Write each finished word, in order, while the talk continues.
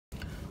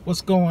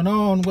What's going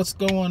on? What's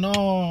going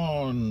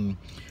on?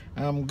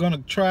 I'm gonna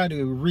try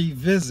to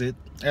revisit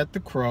at the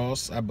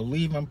Cross. I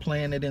believe I'm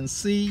playing it in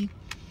C.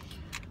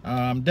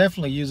 I'm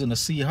definitely using a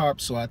C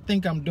harp, so I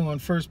think I'm doing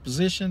first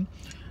position.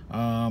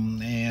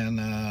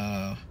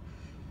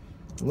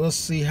 We'll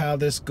see how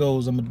this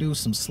goes. I'm gonna do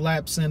some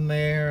slaps in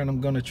there, and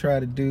I'm gonna try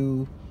to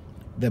do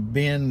the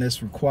bend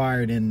that's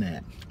required in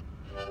that.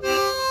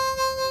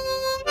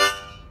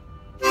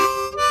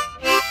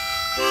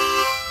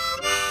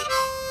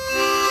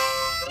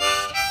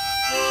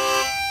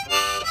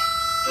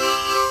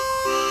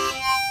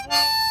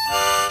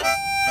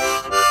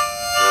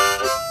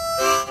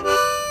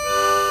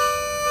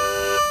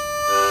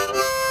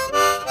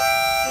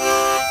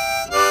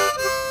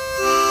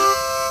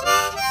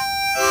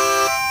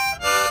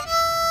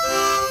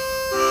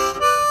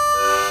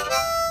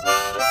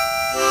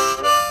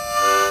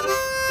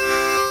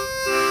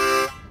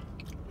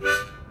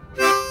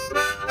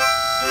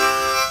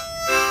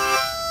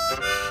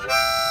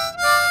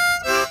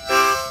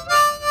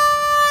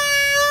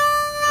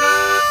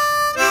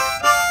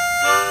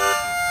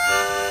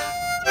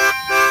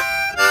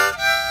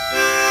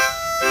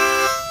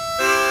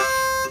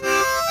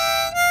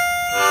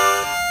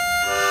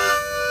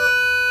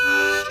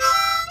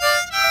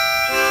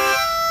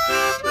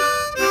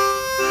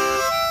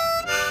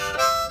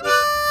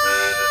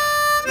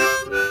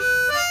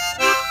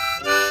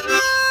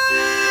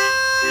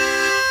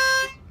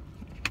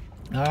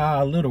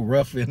 A little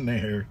rough in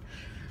there,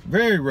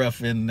 very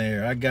rough in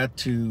there. I got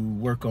to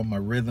work on my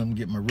rhythm,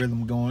 get my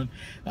rhythm going.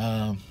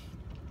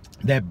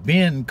 That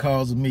bend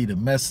caused me to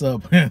mess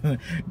up.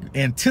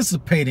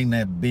 Anticipating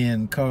that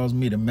bend caused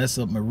me to mess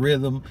up my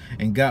rhythm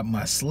and got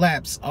my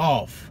slaps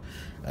off.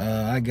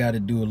 I got to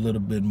do a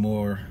little bit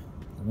more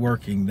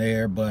working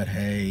there, but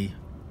hey,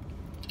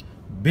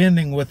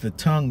 bending with the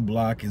tongue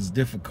block is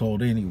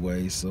difficult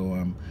anyway, so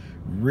I'm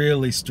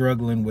really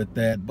struggling with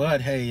that,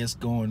 but hey, it's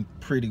going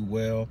pretty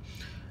well.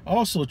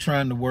 Also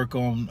trying to work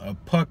on a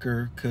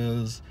pucker,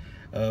 because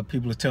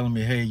people are telling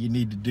me, hey, you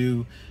need to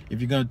do, if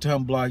you're going to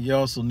tongue block, you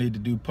also need to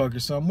do pucker,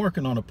 so I'm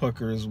working on a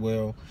pucker as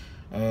well.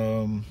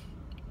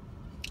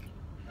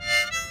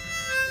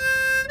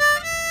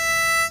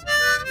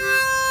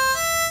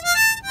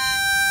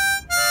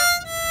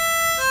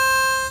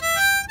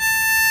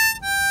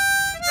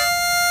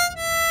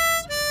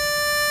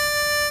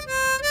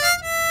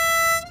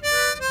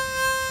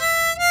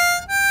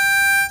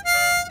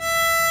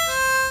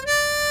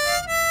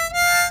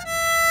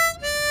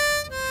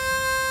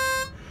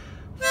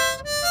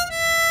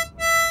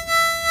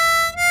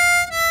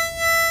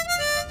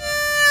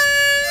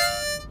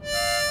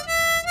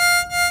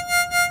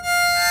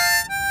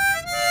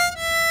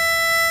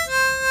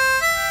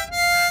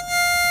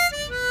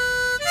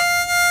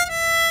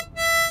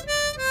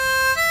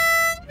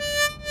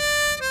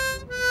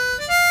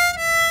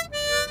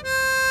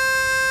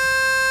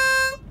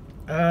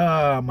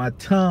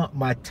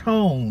 My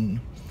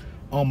tone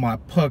on my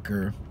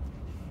pucker,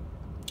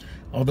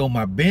 although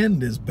my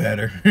bend is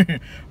better,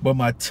 but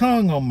my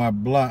tongue on my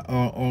block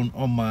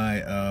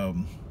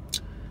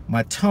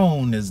my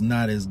tone is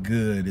not as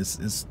good.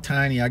 It's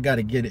tiny. I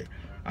gotta get it.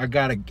 I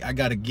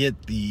gotta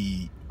get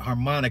the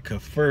harmonica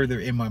further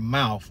in my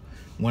mouth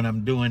when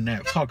I'm doing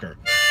that pucker.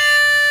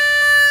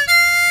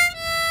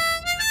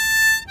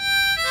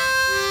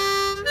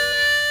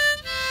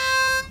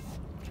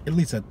 At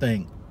least I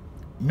think.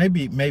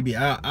 Maybe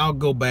I'll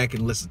go back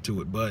and listen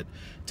to it. But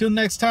till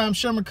next time,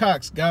 Sherman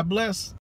Cox, God bless.